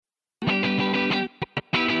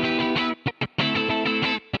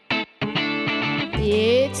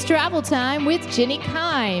It's travel time with Jenny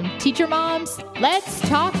Kime. Teacher moms, let's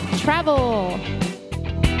talk travel.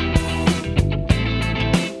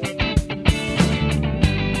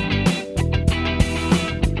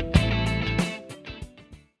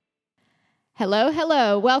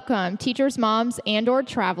 Hello. Welcome, teachers, moms, and/or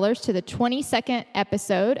travelers to the 22nd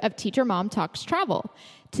episode of Teacher Mom Talks Travel.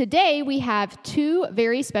 Today, we have two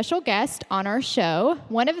very special guests on our show,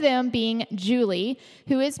 one of them being Julie,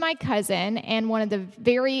 who is my cousin and one of the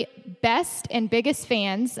very best and biggest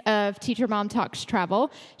fans of Teacher Mom Talks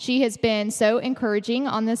Travel. She has been so encouraging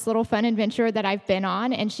on this little fun adventure that I've been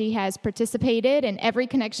on, and she has participated in every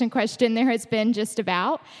connection question there has been just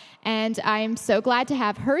about. And I'm so glad to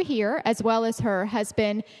have her here, as well as her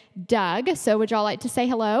husband, Doug. So would y'all like to say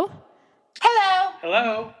hello? Hello.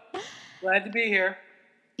 Hello. Glad to be here.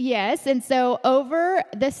 Yes, and so over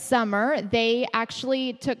the summer, they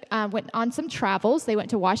actually went on some travels. They went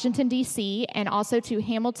to Washington, D.C., and also to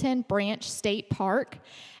Hamilton Branch State Park.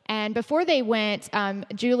 And before they went,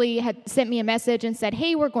 Julie had sent me a message and said,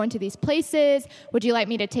 hey, we're going to these places. Would you like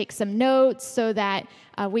me to take some notes so that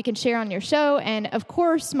we can share on your show? And of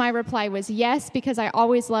course, my reply was yes, because I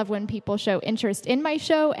always love when people show interest in my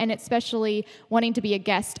show, and especially wanting to be a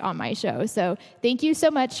guest on my show. So thank you so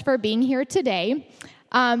much for being here today.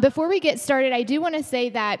 Before we get started, I do want to say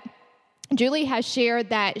that Julie has shared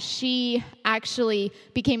that she actually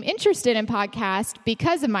became interested in podcasts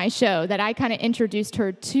because of my show, that I kind of introduced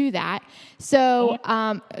her to that. So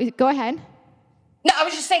go ahead. No, I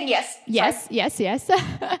was just saying yes. Yes.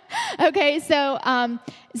 Okay, so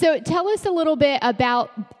tell us a little bit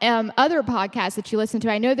about other podcasts that you listen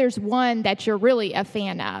to. I know there's one that you're really a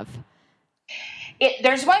fan of.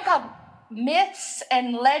 There's one called Myths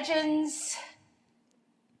and Legends.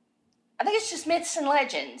 I think it's just Myths and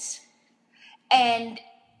Legends. And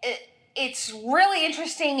it's really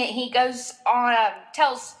interesting. He goes on,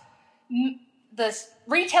 retells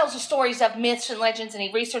the stories of myths and legends, and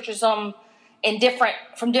he researches them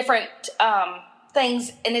from different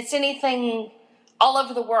things. And it's anything all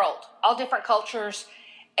over the world, all different cultures.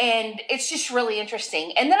 And it's just really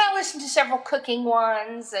interesting. And then I listen to several cooking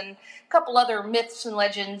ones and a couple other myths and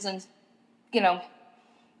legends and,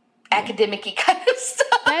 academic-y kind of stuff.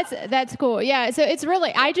 That's cool. Yeah. So it's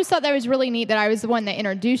really, I just thought that was really neat that I was the one that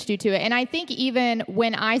introduced you to it. And I think even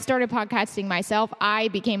when I started podcasting myself, I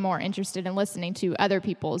became more interested in listening to other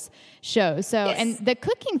people's shows. So, yes. And the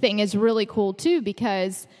cooking thing is really cool too,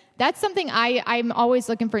 because that's something I'm always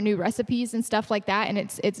looking for new recipes and stuff like that. And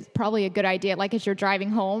it's probably a good idea, like as you're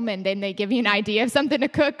driving home and then they give you an idea of something to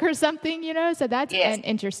cook or something, so that's an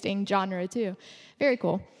interesting genre too. Very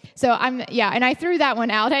cool. So and I threw that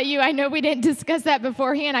one out at you. I know we didn't discuss that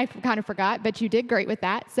beforehand. I kind of forgot, but you did great with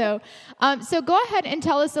that. So go ahead and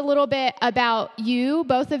tell us a little bit about you,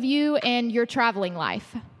 both of you, and your traveling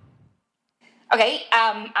life. Okay.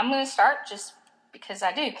 I'm going to start just because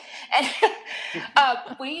I do. And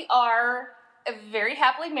we are very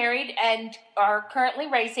happily married and are currently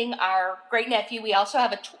raising our great nephew. We also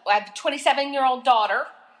have I have a 27-year-old daughter,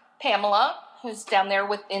 Pamela, who's down there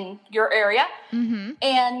in your area. Mm-hmm.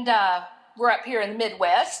 And we're up here in the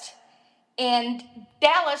Midwest. And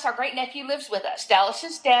Dallas, our great nephew, lives with us. Dallas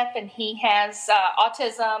is deaf, and he has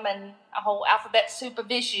autism and a whole alphabet soup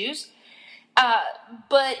of issues.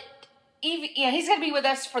 But he's going to be with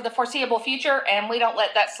us for the foreseeable future, and we don't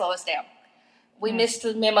let that slow us down. We missed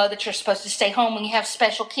the memo that you're supposed to stay home when you have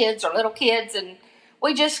special kids or little kids, and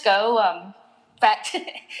we just go. In fact,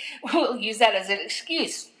 we'll use that as an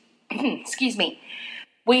excuse. Excuse me.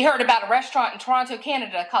 We heard about a restaurant in Toronto,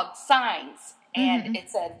 Canada called Signs, and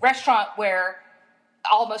it's a restaurant where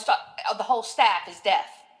almost the whole staff is deaf.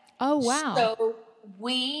 Oh, wow. So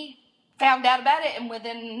we found out about it, and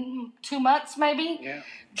within 2 months maybe,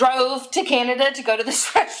 drove to Canada to go to this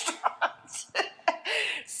restaurant.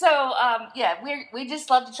 So, we just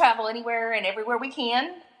love to travel anywhere and everywhere we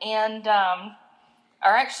can, and are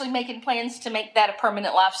actually making plans to make that a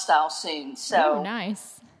permanent lifestyle soon. So, oh,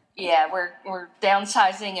 nice. Yeah, we're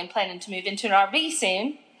downsizing and planning to move into an RV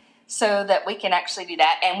soon so that we can actually do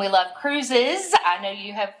that. And we love cruises. I know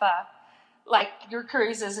you have your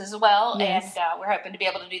cruises as well. Yes. And we're hoping to be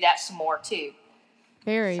able to do that some more too.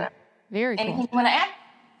 Very cool. Anything you want to add?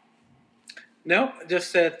 No,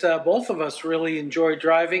 just that both of us really enjoy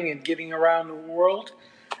driving and getting around the world.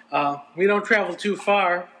 We don't travel too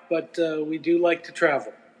far, but we do like to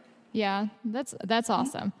travel. Yeah, that's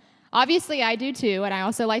awesome. Obviously, I do too, and I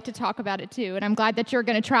also like to talk about it too. And I'm glad that you're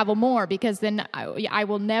going to travel more, because then I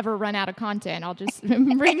will never run out of content. I'll just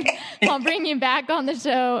I'll bring you back on the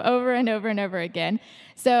show over and over and over again.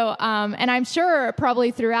 So, and I'm sure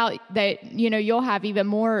probably throughout that, you'll have even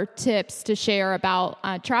more tips to share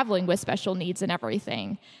about traveling with special needs and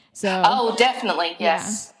everything. So, oh, definitely,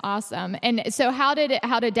 yes, yeah, awesome. And so, how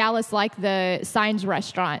did Dallas like the Signs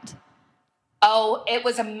restaurant? Oh, it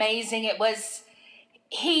was amazing. It was.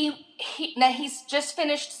 Now he's just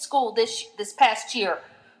finished school this past year,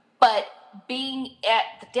 but being at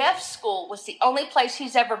the deaf school was the only place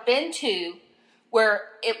he's ever been to where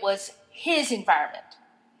it was his environment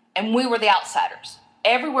and we were the outsiders.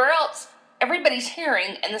 Everywhere else, everybody's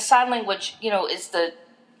hearing, and the sign language, is the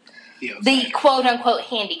quote unquote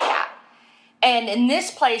handicap. And in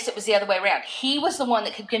this place, it was the other way around. He was the one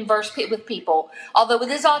that could converse with people. Although with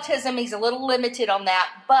his autism, he's a little limited on that,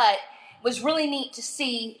 but was really neat to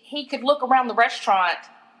see. He could look around the restaurant,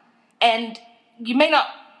 and you may not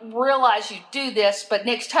realize you do this, but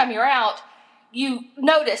next time you're out, you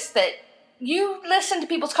notice that you listen to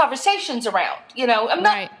people's conversations around. I'm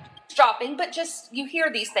not dropping, but just you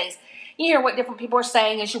hear these things. You hear what different people are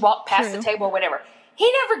saying as you walk past the table or whatever. He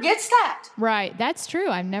never gets that. Right, that's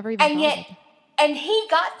true. I've never even thought of it. And he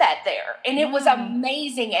got that there, and it was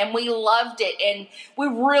amazing, and we loved it, and we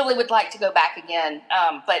really would like to go back again.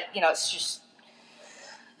 But, it's just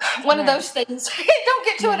one of those things. Don't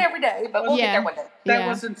get to it every day, but we'll get there one day. That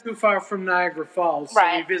wasn't too far from Niagara Falls, so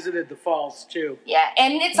we visited the falls, too. Yeah,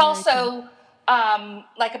 and it's also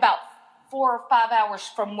like about 4 or 5 hours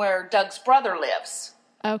from where Doug's brother lives.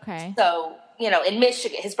 Okay. So, in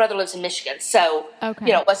Michigan. His brother lives in Michigan, so,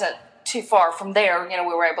 it wasn't too far from there.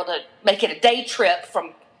 We were able to make it a day trip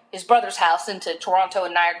from his brother's house into Toronto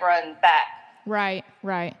and Niagara and back. Right.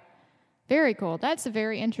 Very cool. That's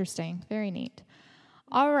very interesting. Very neat.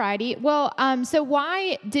 All righty. Well, so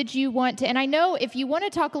why did you want to, and I know if you want to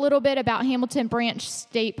talk a little bit about Hamilton Branch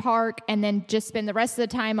State Park and then just spend the rest of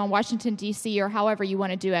the time on Washington, D.C., or however you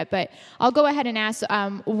want to do it, but I'll go ahead and ask,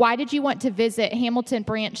 why did you want to visit Hamilton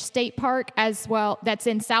Branch State Park as well, that's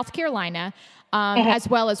in South Carolina, as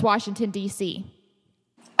well as Washington, D.C.?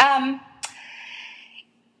 Hamilton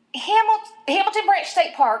Branch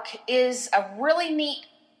State Park is a really neat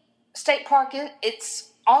state park.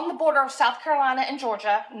 It's on the border of South Carolina and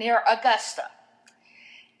Georgia, near Augusta.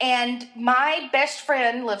 And my best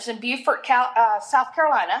friend lives in Beaufort, South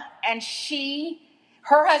Carolina, and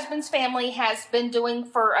her husband's family has been doing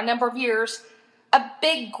for a number of years a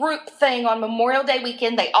big group thing on Memorial Day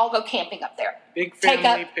weekend. They all go camping up there. Big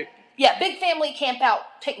family picnic. Yeah, big family camp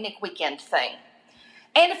out picnic weekend thing.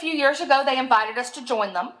 And a few years ago, they invited us to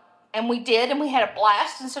join them, and we did, and we had a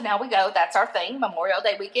blast, and so now we go. That's our thing, Memorial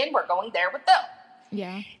Day weekend. We're going there with them.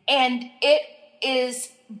 Yeah. And it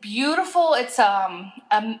is beautiful. It's a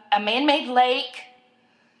man-made lake,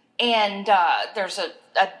 and there's a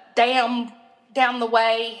dam down the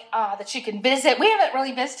way that you can visit. We haven't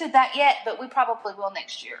really visited that yet, but we probably will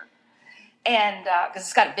next year. And because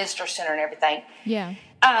it's got a visitor center and everything. Yeah.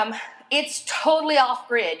 It's totally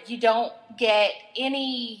off-grid. You don't get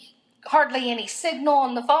hardly any signal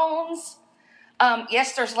on the phones.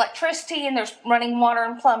 Yes, there's electricity and there's running water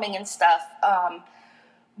and plumbing and stuff.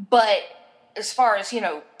 But as far as,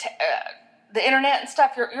 the internet and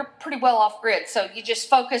stuff, you're pretty well off-grid. So you just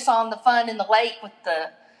focus on the fun in the lake with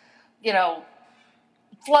the,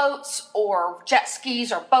 floats or jet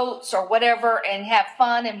skis or boats or whatever, and have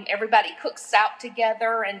fun, and everybody cooks out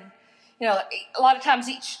together. And, a lot of times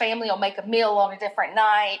each family will make a meal on a different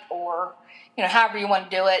night, or, however you want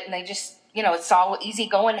to do it. And they just, it's all easy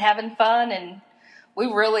going, having fun, and we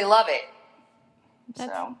really love it.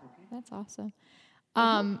 That's awesome.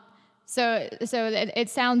 So it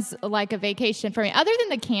sounds like a vacation for me. Other than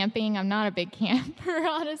the camping, I'm not a big camper,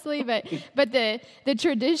 honestly, but the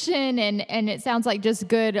tradition and it sounds like just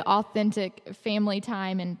good, authentic family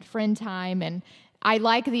time and friend time. And I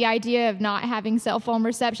like the idea of not having cell phone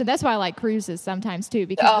reception. That's why I like cruises sometimes too,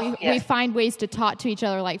 because we find ways to talk to each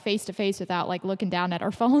other like face to face without like looking down at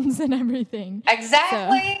our phones and everything.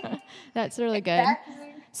 Exactly. So, that's really good.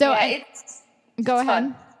 Exactly. So go ahead.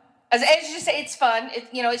 Fun. As you say, it's fun.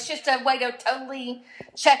 It's just a way to totally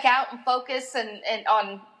check out and focus and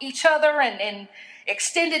on each other and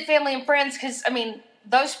extended family and friends. Because,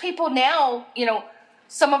 those people now,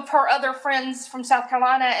 some of her other friends from South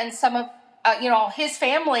Carolina and some of, his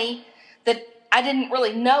family that I didn't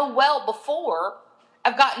really know well before,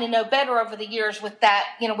 I've gotten to know better over the years with that,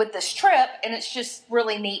 with this trip. And it's just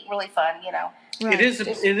really neat, really fun, Right.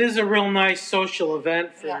 It is a real nice social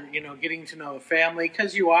event for, getting to know a family,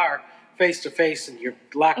 because you are face to face and you're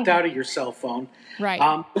locked out of your cell phone. Right.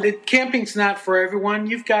 But camping's not for everyone.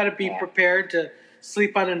 You've got to be prepared to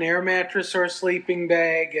sleep on an air mattress or a sleeping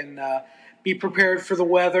bag, and be prepared for the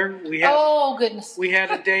weather. Oh, goodness. We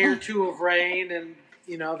had a day or two of rain, and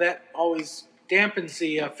that always dampens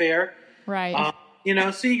the affair. Right.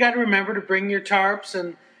 So you got to remember to bring your tarps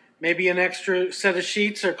and maybe an extra set of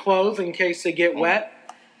sheets or clothes in case they get wet.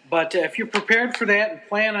 But if you're prepared for that and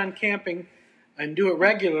plan on camping and do it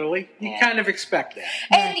regularly, you kind of expect that.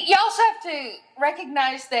 And you also have to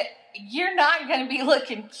recognize that you're not going to be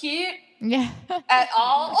looking cute at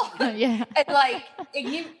all. Yeah.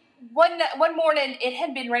 And one morning it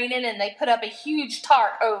had been raining and they put up a huge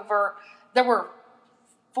tarp over. There were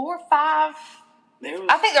 4 or 5.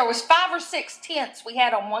 I think there was 5 or 6 tents we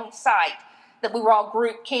had on one site that we were all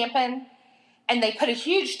group camping, and they put a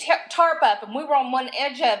huge tarp up, and we were on one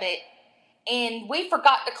edge of it, and we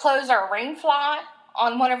forgot to close our rain fly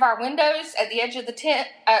on one of our windows at the edge of the tent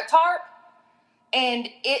tarp, and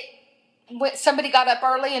somebody got up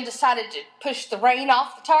early and decided to push the rain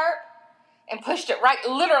off the tarp and pushed it right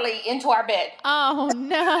literally into our bed. Oh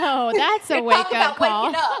no, that's a wake-up call.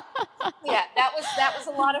 Waking up. Yeah, that was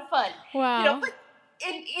a lot of fun. Wow. But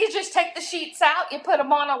you just take the sheets out, you put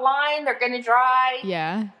them on a line, they're going to dry.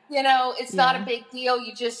 Yeah. It's not a big deal.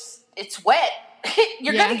 It's wet.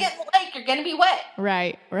 You're going to get in the lake. You're going to be wet.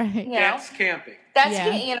 Right. That's camping.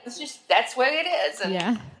 It's just, that's what it is.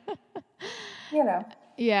 And,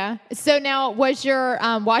 Yeah. So now, was your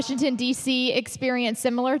Washington, D.C. experience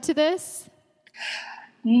similar to this?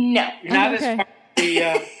 No. Not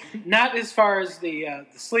as far as the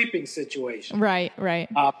sleeping situation. Right.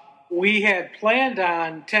 We had planned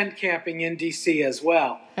on tent camping in D.C. as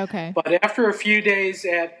well. Okay. But after a few days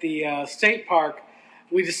at the state park,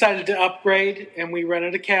 we decided to upgrade, and we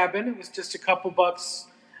rented a cabin. It was just a couple bucks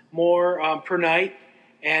more per night,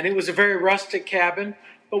 and it was a very rustic cabin.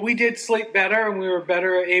 But we did sleep better, and we were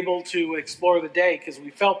better able to explore the day because we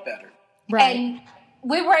felt better. Right. And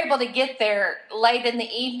we were able to get there late in the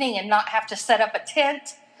evening and not have to set up a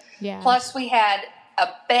tent. Yeah. Plus, we had a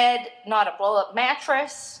bed, not a blow-up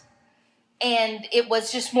mattress. And it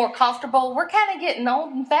was just more comfortable. We're kind of getting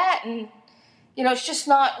old and fat, and it's just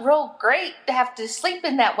not real great to have to sleep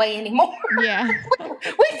in that way anymore. Yeah.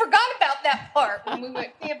 we forgot about that part when we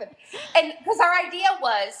went camping. And because our idea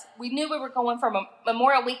was, we knew we were going from a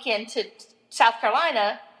Memorial Weekend to South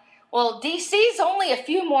Carolina. Well, D.C.'s only a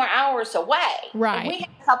few more hours away. Right. And we had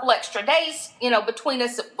a couple extra days, between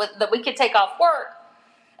us that we could take off work.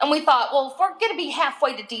 And we thought, well, if we're going to be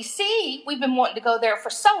halfway to D.C., we've been wanting to go there for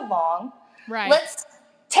so long. Right. Let's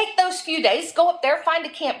take those few days, go up there, find a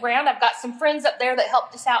campground. I've got some friends up there that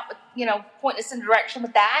helped us out with, pointing us in the direction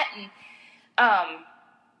with that. And,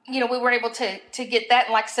 we were able to get that.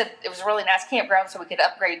 And like I said, it was a really nice campground, so we could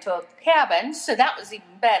upgrade to a cabin. So that was even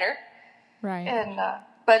better. Right. And,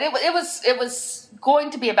 but it was going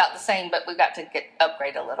to be about the same, but we got to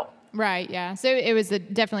upgrade a little. Right, yeah. So it was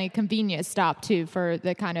definitely a convenient stop, too, for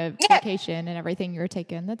the kind of vacation and everything you were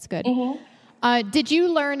taking. That's good. Mm-hmm. Did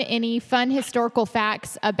you learn any fun historical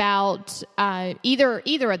facts about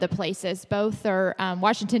either of the places, both or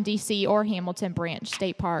Washington, D.C. or Hamilton Branch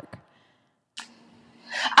State Park?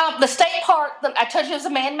 The state park, I told you, is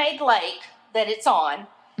a man-made lake that it's on,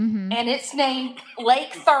 and it's named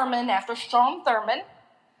Lake Thurman after Strom Thurmond.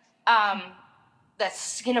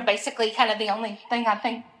 That's, basically kind of the only thing I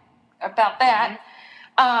think about that.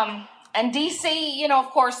 And D.C.,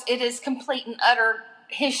 of course, it is complete and utter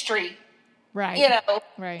history. Right.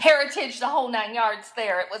 Right. Heritage, the whole 9 yards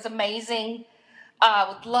there. It was amazing.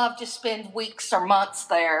 Would love to spend weeks or months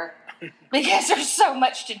there because there's so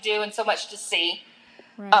much to do and so much to see.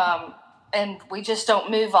 Right. And we just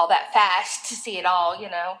don't move all that fast to see it all,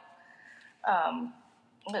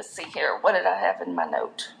 Let's see here. What did I have in my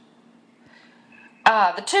note?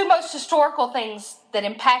 The 2 most historical things that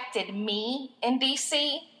impacted me in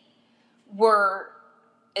D.C. were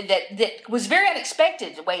that was very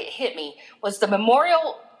unexpected. The way it hit me was the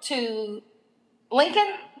memorial to Lincoln,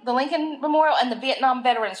 the Lincoln Memorial, and the Vietnam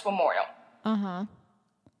Veterans Memorial.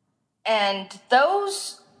 And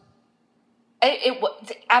those,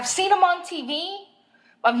 I've seen them on TV.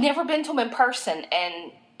 I've never been to them in person,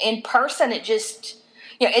 and in person, it just,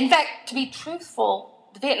 in fact, to be truthful,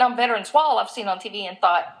 the Vietnam Veterans Wall I've seen on TV and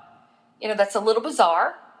thought, that's a little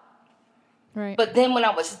bizarre. Right. But then when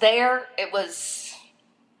I was there, it was,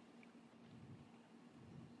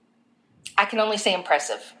 I can only say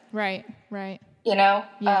impressive. Right. Yeah.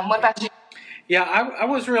 What about you? Yeah, I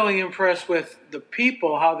was really impressed with the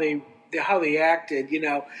people, how they acted.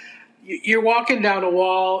 You're walking down a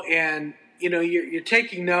wall, and you're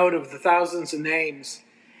taking note of the thousands of names,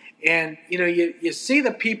 And, you see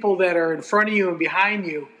the people that are in front of you and behind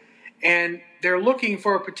you, and they're looking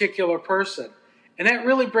for a particular person. And that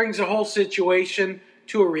really brings the whole situation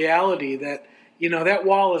to a reality that, that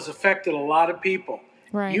wall has affected a lot of people.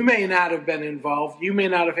 Right. You may not have been involved. You may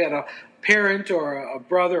not have had a parent or a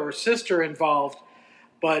brother or sister involved,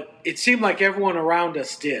 but it seemed like everyone around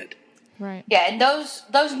us did. Right. Yeah, and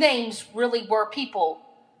those names really were people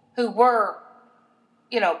who were,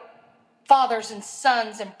 fathers and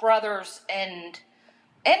sons and brothers and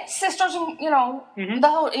sisters and, the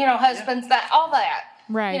whole, husbands, that, all that.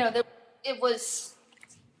 Right. It was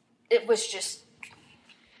just,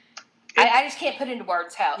 I just can't put into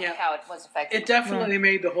words how it was affected. It definitely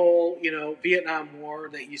made the whole, Vietnam War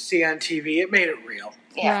that you see on TV, it made it real.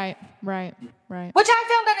 Yeah. Right. Which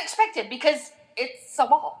I found unexpected because it's a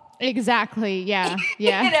wall. Exactly. Yeah.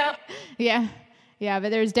 Yeah. Yeah. Yeah.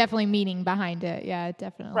 But there's definitely meaning behind it. Yeah,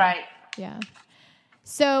 definitely. Right. Yeah.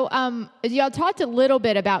 So, y'all talked a little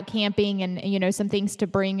bit about camping and, some things to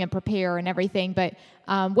bring and prepare and everything, but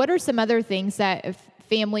what are some other things that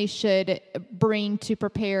families should bring to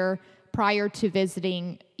prepare prior to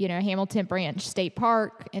visiting, Hamilton Branch State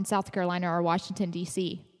Park in South Carolina or Washington,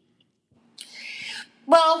 D.C.?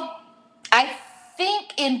 Well, I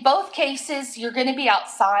think in both cases, you're going to be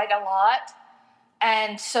outside a lot,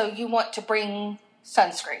 and so you want to bring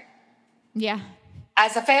sunscreen. Yeah.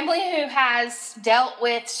 As a family who has dealt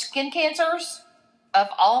with skin cancers of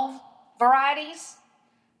all varieties,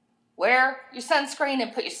 wear your sunscreen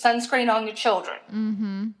and put your sunscreen on your children.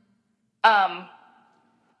 Mm-hmm.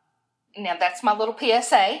 Now that's my little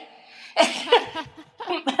PSA.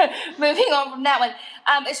 Moving on from that one.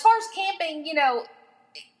 As far as camping,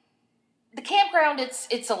 the campground,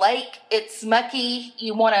 it's a lake. It's mucky.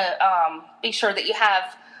 You want to be sure that you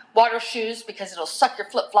have water shoes because it'll suck your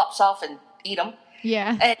flip-flops off and eat them.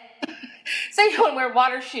 Yeah. And so you want to wear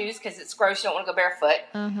water shoes because it's gross. You don't want to go barefoot.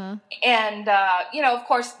 Uh-huh. And, of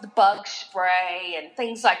course, the bug spray and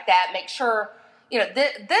things like that. Make sure,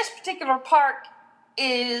 this particular park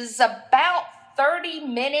is about 30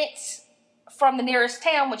 minutes from the nearest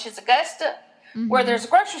town, which is Augusta, where there's a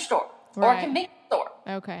grocery store or a convenience store.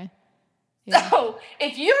 Okay. Yeah. So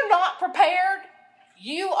if you're not prepared,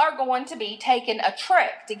 you are going to be taking a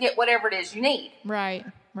trek to get whatever it is you need. Right.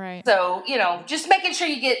 So, just making sure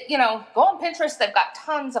you get, go on Pinterest. They've got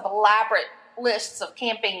tons of elaborate lists of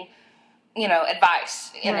camping,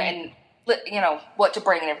 advice and what to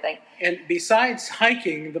bring and everything. And besides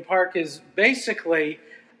hiking, the park is basically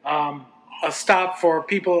a stop for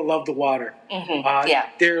people that love the water.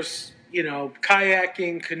 Mm-hmm. There's,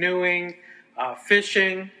 kayaking, canoeing,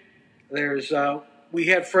 fishing. There's, we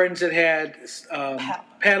had friends that had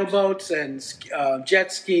paddle boats and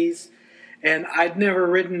jet skis. And I'd never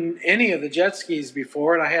ridden any of the jet skis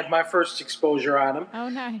before, and I had my first exposure on them. Oh,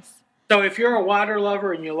 nice. So if you're a water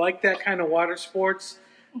lover and you like that kind of water sports,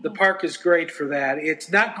 the park is great for that.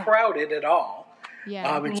 It's not crowded at all.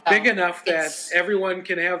 Yeah. It's big enough that everyone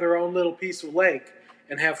can have their own little piece of lake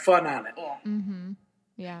and have fun on it. Yeah. Mm-hmm.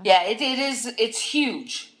 Yeah. Yeah, it is. It's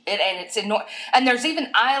huge. And it's enormous. And there's even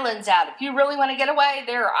islands out. If you really want to get away,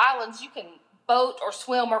 there are islands you can boat or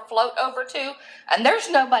swim or float over to, and there's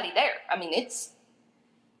nobody there. I mean, it's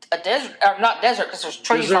a desert, or not desert because there's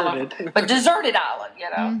trees all over, but deserted island.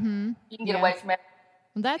 Mm-hmm. You can get away from it.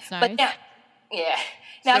 Well, that's nice. But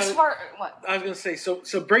now as far what I was going to say,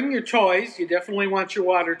 so bring your toys. You definitely want your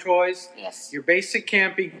water toys. Yes. Your basic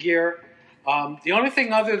camping gear. The only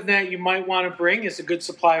thing other than that you might want to bring is a good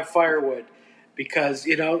supply of firewood. Because,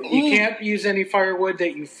 you can't use any firewood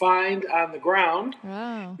that you find on the ground.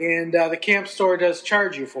 Oh. And the camp store does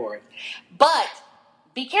charge you for it. But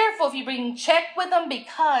be careful if you bring, check with them,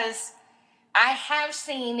 because I have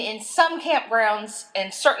seen in some campgrounds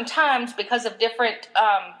in certain times, because of different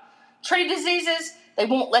tree diseases, they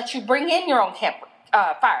won't let you bring in your own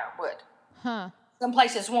firewood. Huh. Some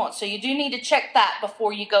places won't. So you do need to check that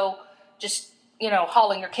before you go just,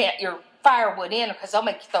 hauling your firewood in, because they'll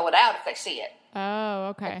make you throw it out if they see it.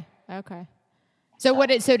 Oh, okay.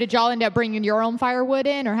 So did y'all end up bringing your own firewood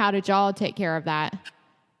in, or how did y'all take care of that?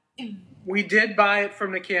 We did buy it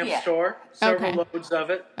from the camp store, several loads of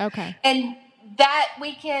it. Okay. And that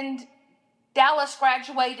weekend, Dallas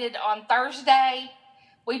graduated on Thursday.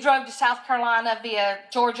 We drove to South Carolina via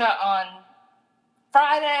Georgia on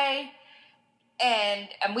Friday, and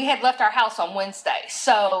we had left our house on Wednesday.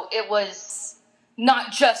 So it was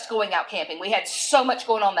not just going out camping. We had so much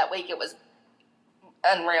going on that week. It was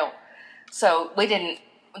unreal. So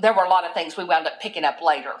there were a lot of things we wound up picking up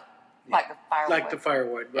later, like the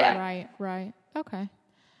firewood. Right. Right. Okay.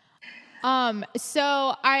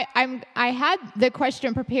 So I had the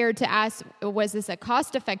question prepared to ask, was this a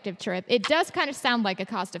cost-effective trip? It does kind of sound like a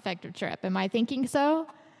cost-effective trip. Am I thinking so?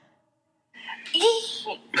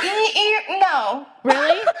 No.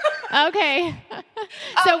 Really? Okay.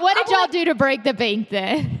 So what did y'all do to break the bank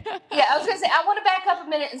then? Yeah, I was going to say, I want to back up a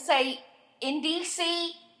minute and say, in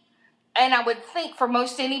D.C., and I would think for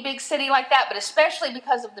most any big city like that, but especially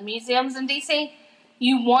because of the museums in D.C.,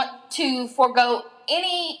 you want to forego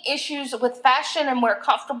any issues with fashion and wear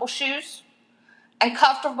comfortable shoes and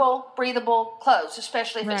comfortable, breathable clothes,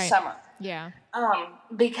 especially if it's summer. Yeah.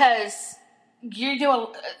 Because you do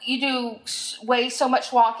way so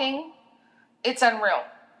much walking, it's unreal.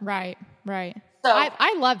 Right. So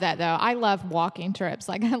I love that though. I love walking trips.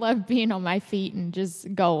 Like I love being on my feet and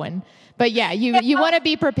just going. But yeah, you want to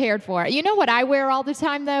be prepared for it. You know what I wear all the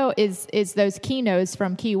time though is those Kinos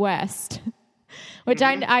from Key West, which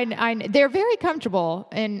I they're very comfortable,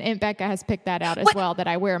 and Becca has picked that out as well, that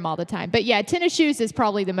I wear them all the time. But yeah, tennis shoes is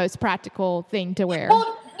probably the most practical thing to wear.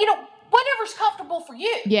 Well, whatever's comfortable for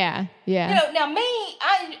you. Yeah. Now me,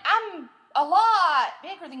 I'm a lot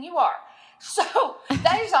bigger than you are. So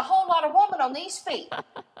there's a whole lot of woman on these feet.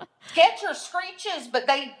 Skechers screeches, but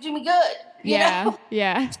they do me good. You know?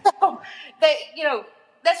 Yeah. So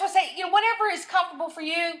that's what I say. Whatever is comfortable for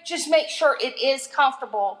you, just make sure it is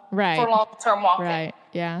comfortable for long-term walking. Right.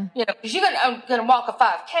 Yeah. Because you're gonna walk a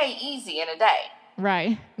 5K easy in a day.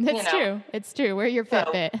 Right. That's true. It's true. Wear your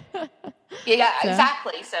Fitbit. Yeah,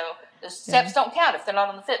 exactly. So the steps don't count if they're not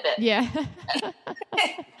on the Fitbit. Yeah.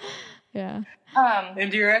 Yeah.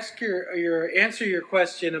 And to answer your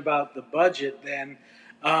question about the budget, then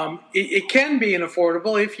it can be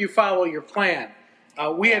affordable if you follow your plan.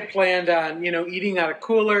 We had planned on eating out of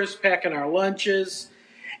coolers, packing our lunches,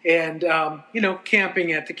 and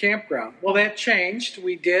camping at the campground. Well, that changed.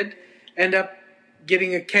 We did end up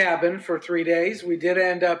getting a cabin for 3 days. We did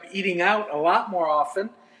end up eating out a lot more often.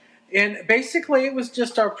 And basically, it was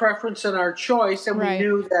just our preference and our choice, and we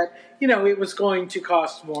knew that, it was going to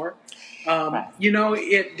cost more. At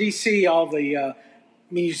D.C., all the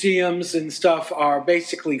museums and stuff are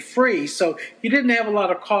basically free, so you didn't have a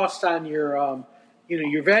lot of cost on your,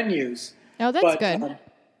 your venues. Oh, that's good.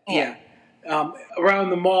 Around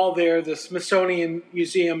the mall there, the Smithsonian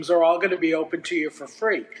museums are all going to be open to you for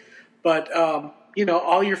free. But,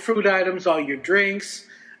 all your food items, all your drinks,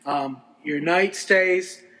 your night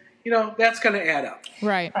stays, that's going to add up.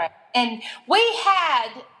 Right. And we had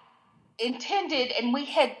intended, and we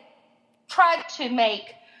had tried to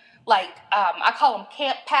make, I call them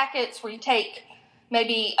camp packets, where you take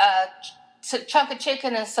maybe a chunk of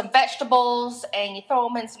chicken and some vegetables, and you throw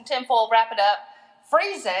them in some tinfoil, wrap it up,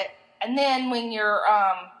 freeze it, and then when you're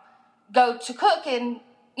go to cooking,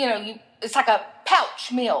 it's like a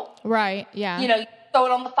pouch meal. Right, yeah. You throw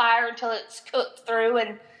it on the fire until it's cooked through,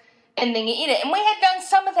 and then you eat it. And we had done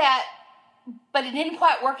some of that, but it didn't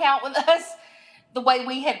quite work out with us the way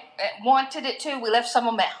we had wanted it to. We left some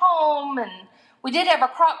of them at home, and we did have a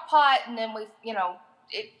crock pot, and then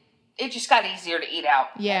it just got easier to eat out.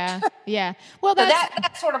 Yeah. Well, so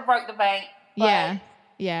that sort of broke the bank. Yeah,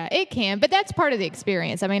 it can, but that's part of the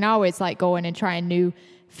experience. I mean, I always like going and trying new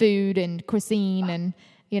food and cuisine, and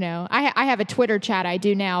I have a Twitter chat I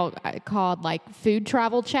do now called Food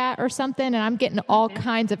Travel Chat or something, and I'm getting all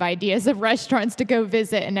kinds of ideas of restaurants to go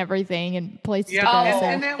visit and everything, and places to go.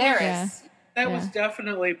 And that was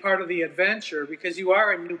definitely part of the adventure, because you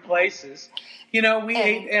are in new places. We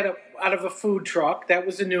ate out of a food truck. That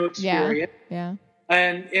was a new experience. Yeah.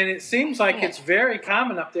 And it seems like it's very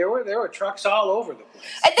common up there, where there were trucks all over the place.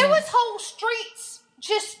 And there was whole streets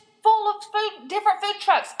just full of different food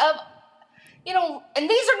trucks and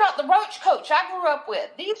these are not the Roach Coach I grew up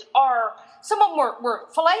with. These are, some of them were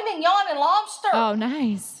filet mignon and lobster. Oh,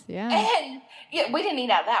 nice. Yeah. And we didn't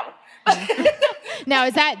eat out of that one.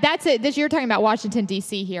 Now, that's it? You're talking about Washington,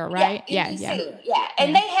 D.C. here, right? Yeah, D.C. Yeah.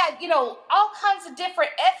 And they had, all kinds of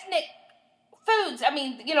different ethnic foods. I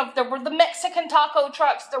mean, there were the Mexican taco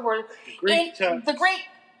trucks. There were the Greek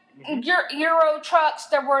Euro trucks.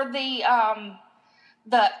 There were the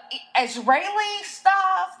Israeli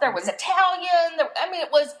stuff. There was Italian. It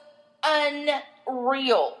was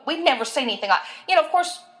unreal. We'd never seen anything like. Of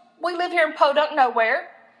course, we live here in Podunk nowhere,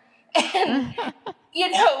 and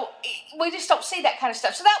we just don't see that kind of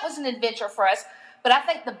stuff. So that was an adventure for us. But I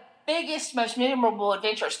think the biggest, most memorable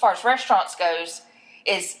adventure as far as restaurants goes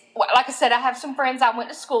is, like I said, I have some friends I went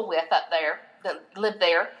to school with up there that live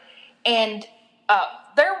there, and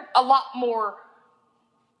they're a lot more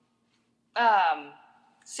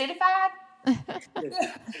cityfied,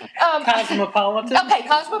 Cosmopolitan? Okay,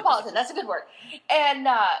 Cosmopolitan. That's a good word. And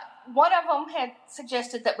one of them had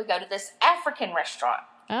suggested that we go to this African restaurant.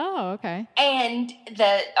 Oh, okay. And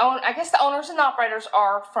I guess the owners and operators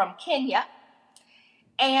are from Kenya.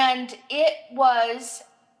 And it was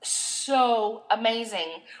so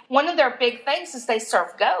amazing. One of their big things is they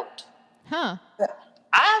serve goat. Huh.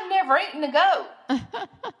 I've never eaten a goat.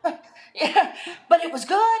 Yeah, but it was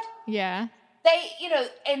good. Yeah. They,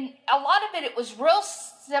 and a lot of it was real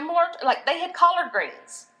similar. Like they had collard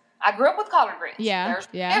greens. I grew up with collard greens. Yeah.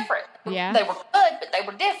 They're different. Yeah. They were good, but they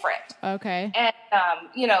were different. Okay. And,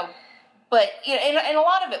 but, and a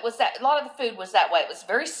lot of it was that, a lot of the food was that way. It was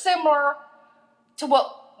very similar to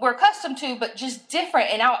what we're accustomed to, but just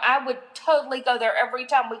different. And I would totally go there every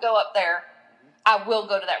time we go up there. I will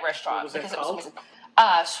go to that restaurant was because that it called? was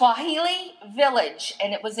amazing. Swahili Village,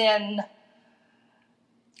 and it was in.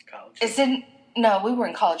 College. We were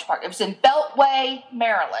in College Park. It was in Beltway,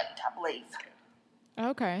 Maryland, I believe.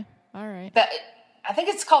 Okay. All right. But I think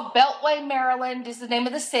it's called Beltway, Maryland is the name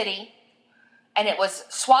of the city. And it was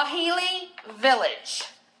Swahili Village.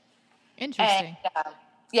 Interesting. And,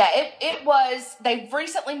 it was, they've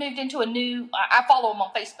recently moved into a new, I follow them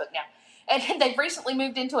on Facebook now. And they've recently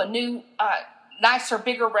moved into a new, nicer,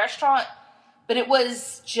 bigger restaurant. But it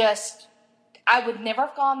was just, I would never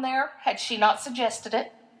have gone there had she not suggested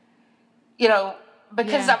it.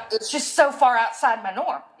 Because it's just so far outside my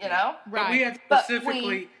norm, Right. But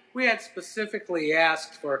we had specifically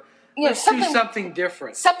asked for let's do something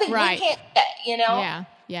different. Something right. we can't get, Yeah.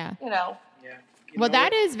 Yeah. Well,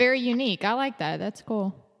 that is very unique. I like that. That's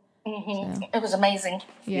cool. Mm-hmm. So. It was amazing.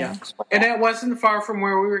 Yeah. And that wasn't far from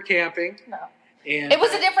where we were camping. No. And it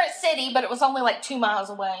was a different city, but it was only like 2 miles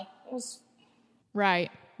away. It was. Right.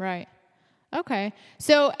 Okay.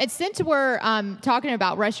 So since we're talking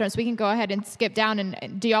about restaurants, we can go ahead and skip down.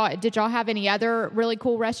 And did y'all have any other really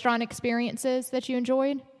cool restaurant experiences that you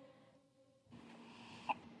enjoyed?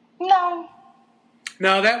 No,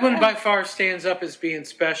 that one by far stands up as being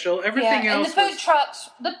special. Everything else. And the food trucks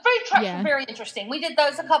were very interesting. We did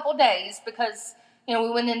those a couple days because, we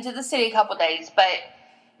went into the city a couple days. But,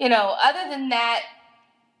 other than that,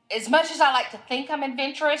 as much as I like to think I'm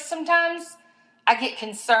adventurous sometimes, I get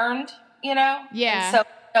concerned, Yeah. And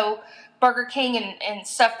so, Burger King and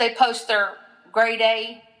stuff, they post their grade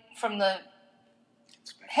A from the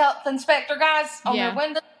health inspector guys on their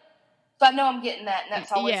window. So I know I'm getting that, and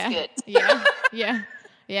that's always good.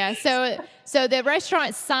 Yeah. So the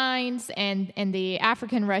restaurant signs and the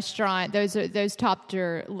African restaurant, those topped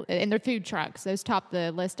your, and their food trucks, those top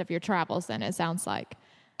the list of your travels. Then it sounds like.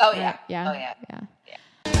 Oh yeah. Yeah. Oh yeah. Yeah.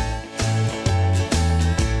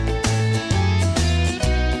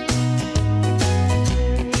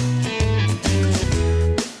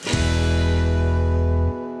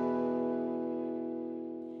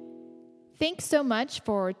 Thanks so much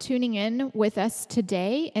for tuning in with us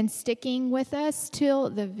today and sticking with us till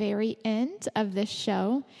the very end of this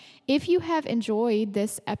show. If you have enjoyed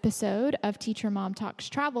this episode of Teacher Mom Talks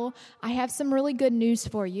Travel, I have some really good news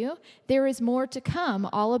for you. There is more to come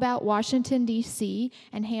all about Washington, D.C.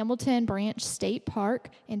 and Hamilton Branch State Park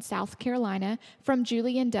in South Carolina from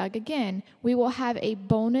Julie and Doug again. We will have a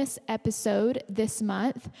bonus episode this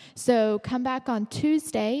month, so come back on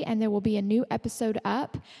Tuesday and there will be a new episode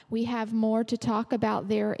up. We have more to talk about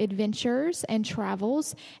their adventures and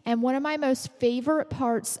travels, and one of my most favorite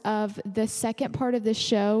parts of the second part of the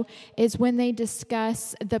show is when they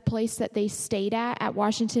discuss the place that they stayed at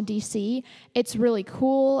Washington, D.C. It's really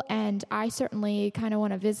cool, and I certainly kind of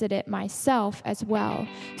want to visit it myself as well.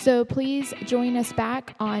 So please join us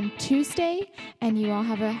back on Tuesday, and you all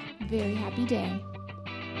have a very happy day.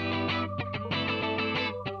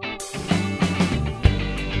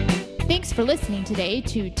 Thanks for listening today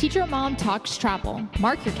to Teacher Mom Talks Travel.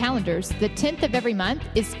 Mark your calendars. The 10th of every month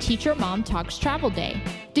is Teacher Mom Talks Travel Day.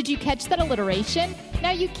 Did you catch that alliteration?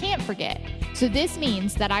 Now you can't forget. So this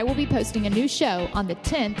means that I will be posting a new show on the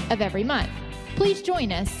 10th of every month. Please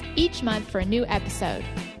join us each month for a new episode.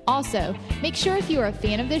 Also, make sure if you are a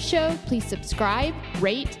fan of this show, please subscribe,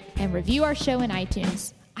 rate, and review our show in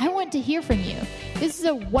iTunes. I want to hear from you. This is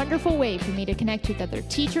a wonderful way for me to connect with other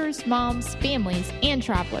teachers, moms, families, and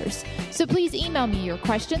travelers. So please email me your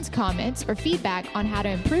questions, comments, or feedback on how to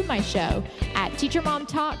improve my show at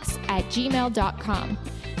teachermomtalks@gmail.com.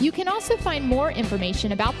 You can also find more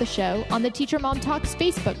information about the show on the Teacher Mom Talks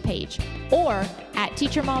Facebook page or at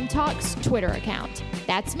Teacher Mom Talks Twitter account.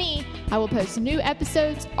 That's me. I will post new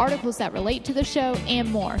episodes, articles that relate to the show, and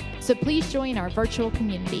more. So please join our virtual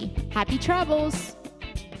community. Happy travels!